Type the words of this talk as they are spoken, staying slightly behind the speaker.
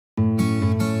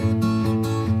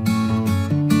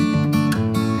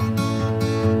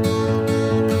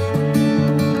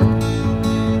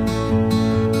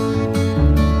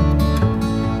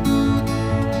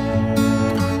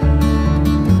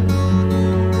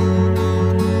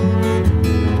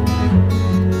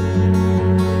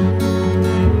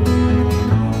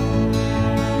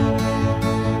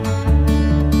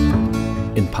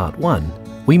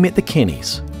1, we met the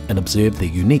Kennys and observed their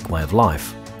unique way of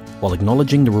life, while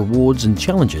acknowledging the rewards and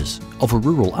challenges of a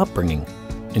rural upbringing,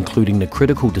 including the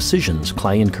critical decisions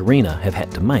Clay and Karina have had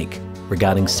to make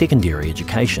regarding secondary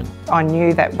education. I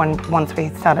knew that once we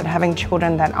started having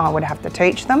children that I would have to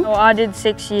teach them. Well, I did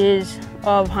 6 years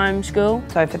of homeschool.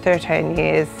 So for 13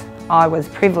 years I was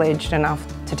privileged enough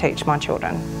to teach my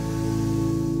children.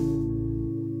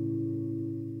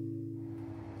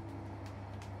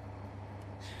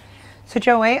 So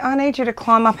Joey, I need you to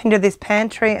climb up into this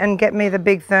pantry and get me the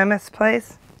big thermos,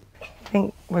 please. I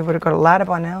think we would have got a ladder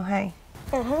by now, hey?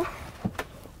 Or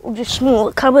just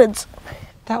smaller cupboards.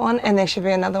 That one, and there should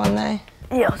be another one there.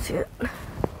 Yeah, I see it.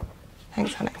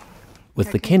 Thanks, honey.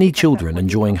 With the Kenny children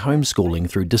enjoying homeschooling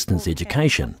through distance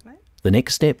education, the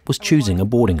next step was choosing a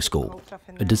boarding school,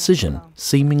 a decision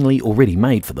seemingly already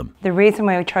made for them. The reason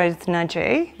we chose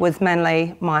Nudgee was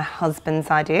mainly my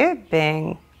husband's idea,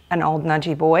 being an old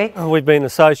Nudgee boy. We've been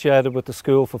associated with the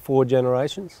school for 4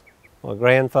 generations. My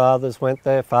grandfathers went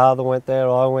there, father went there,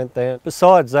 I went there.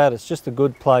 Besides that, it's just a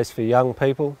good place for young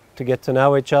people to get to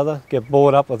know each other, get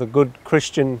brought up with a good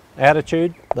Christian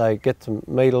attitude. They get to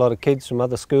meet a lot of kids from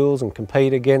other schools and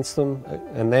compete against them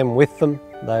and them with them.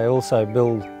 They also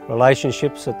build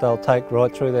relationships that they'll take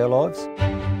right through their lives.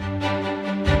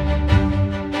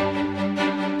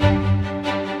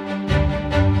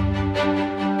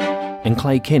 And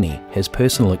Clay Kenny has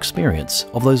personal experience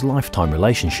of those lifetime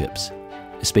relationships,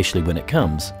 especially when it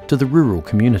comes to the rural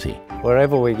community.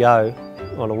 Wherever we go,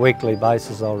 on a weekly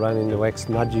basis I'll run into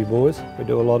ex-Nudgee boys. We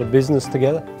do a lot of business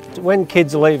together. When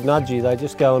kids leave Nudgee, they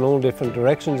just go in all different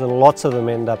directions, and lots of them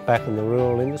end up back in the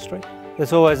rural industry.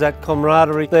 There's always that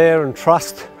camaraderie there and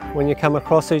trust when you come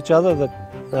across each other, that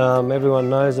everyone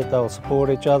knows that they'll support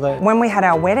each other. When we had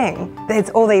our wedding, there's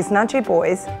all these Nudgee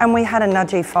boys, and we had a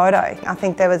Nudgee photo. I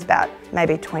think there was about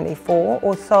maybe 24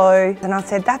 or so. And I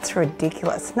said, that's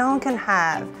ridiculous. No one can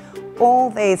have all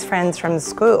these friends from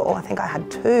school. I think I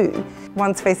had 2.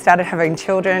 Once we started having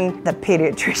children, the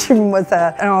paediatrician was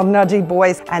an old Nudgee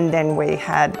boy, and then we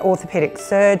had orthopaedic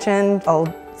surgeon,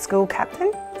 old school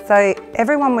captain. So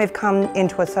everyone we've come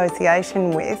into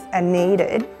association with and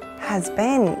needed has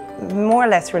been more or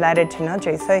less related to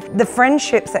Nudgee. So the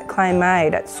friendships that Clay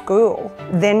made at school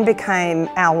then became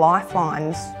our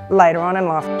lifelines later on in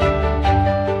life.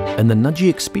 And the Nudgee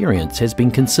experience has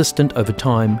been consistent over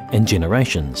time and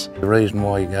generations. The reason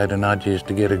why you go to Nudgee is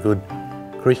to get a good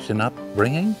Christian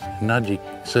upbringing. Nudgee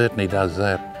certainly does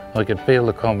that. I could feel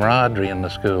the camaraderie in the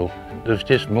school. There's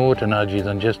just more to Nudgee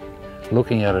than just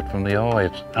looking at it from the eye.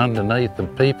 It's underneath the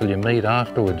people you meet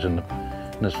afterwards, and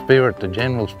the spirit, the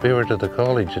general spirit of the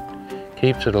college, it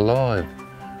keeps it alive.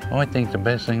 I think the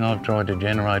best thing I've tried to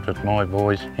generate with my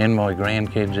boys and my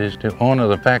grandkids is to honour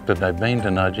the fact that they've been to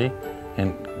Nudgee,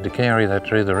 and to carry that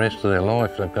through the rest of their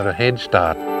life. They've got a head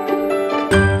start.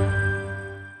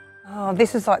 Oh,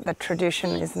 this is like the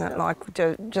tradition, isn't it? Like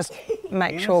to just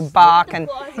make sure bark and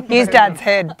use Dad's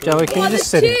head. Joey, can you just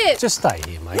sit here? Just stay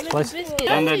here, mate, please.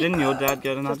 Dando, didn't your dad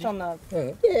go to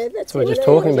Nudgee? Yeah, that's what we're just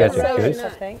talking about, you goose.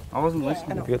 I wasn't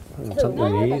listening. You've got something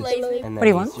in your ears. What do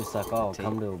you want? Just like, oh,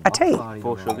 come to a tea?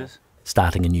 4 sugars.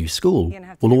 Starting a new school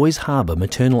will always harbour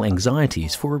maternal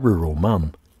anxieties for a rural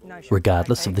mum,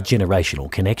 regardless of the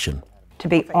generational connection. To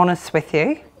be honest with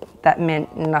you, that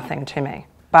meant nothing to me.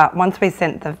 But once we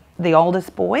sent the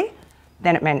oldest boy,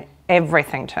 then it meant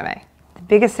everything to me. The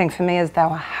biggest thing for me is they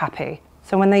were happy.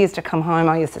 So when they used to come home,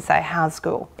 I used to say, how's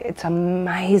school? It's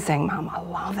amazing, Mum, I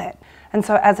love it. And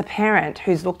so as a parent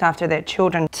who's looked after their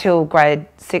children till grade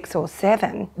 6 or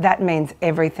 7, that means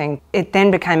everything. It then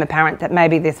became apparent that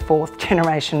maybe this 4th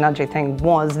generation Nudgee thing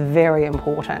was very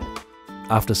important.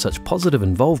 After such positive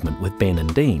involvement with Ben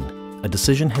and Dean, a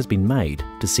decision has been made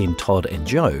to send Todd and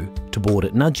Joe to board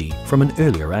at Nudgee from an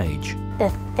earlier age. The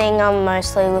thing I'm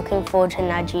mostly looking forward to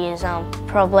Nudgee is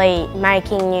probably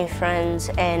making new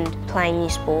friends and playing new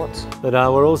sports. But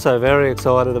we're also very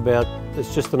excited about,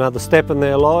 it's just another step in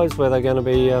their lives where they're going to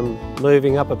be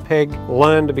moving up a peg,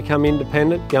 learn to become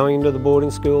independent, going into the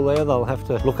boarding school there. They'll have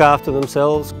to look after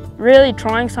themselves. Really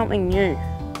trying something new,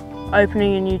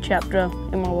 opening a new chapter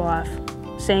in my life,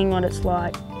 seeing what it's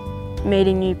like,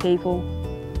 meeting new people.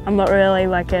 I'm not really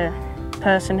like a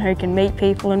person who can meet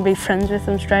people and be friends with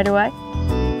them straight away.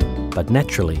 But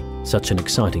naturally, such an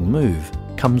exciting move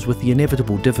comes with the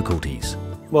inevitable difficulties.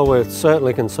 Well, we're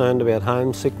certainly concerned about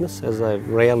homesickness, as they've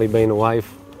rarely been away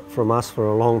from us for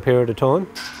a long period of time.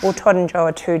 Well, Todd and Joe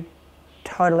are 2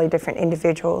 totally different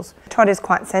individuals. Todd is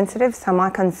quite sensitive, so my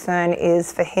concern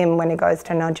is for him when he goes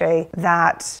to Nudgee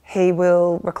that he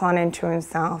will recline into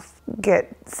himself,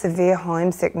 get severe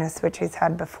homesickness, which he's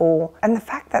had before. And the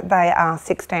fact that they are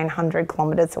 1,600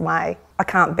 kilometres away, I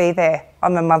can't be there.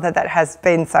 I'm a mother that has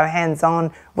been so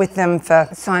hands-on with them for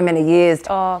so many years.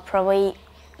 Oh, probably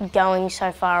going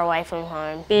so far away from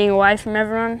home. Being away from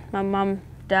everyone, my mum,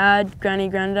 dad, granny,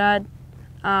 granddad,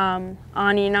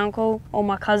 auntie and uncle, all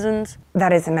my cousins.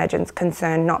 That is Imagine's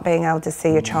concern, not being able to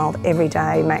see your child every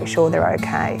day, make sure they're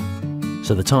okay.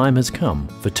 So the time has come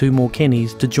for 2 more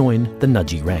Kennys to join the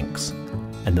Nudgee ranks,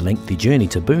 and the lengthy journey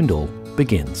to Boondall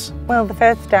begins. Well, the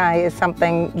first day is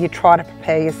something you try to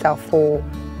prepare yourself for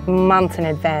months in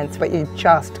advance, but you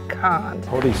just can't.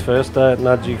 Hoddy's first day at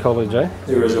Nudgee College, eh?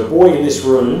 There is a boy in this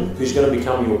room who's going to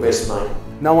become your best mate.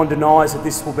 No one denies that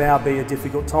this will now be a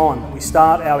difficult time. We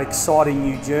start our exciting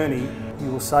new journey.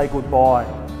 You will say goodbye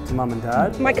to Mum and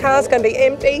Dad. My car's going to be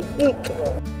empty.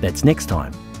 That's next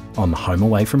time on The Home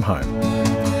Away from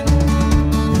Home.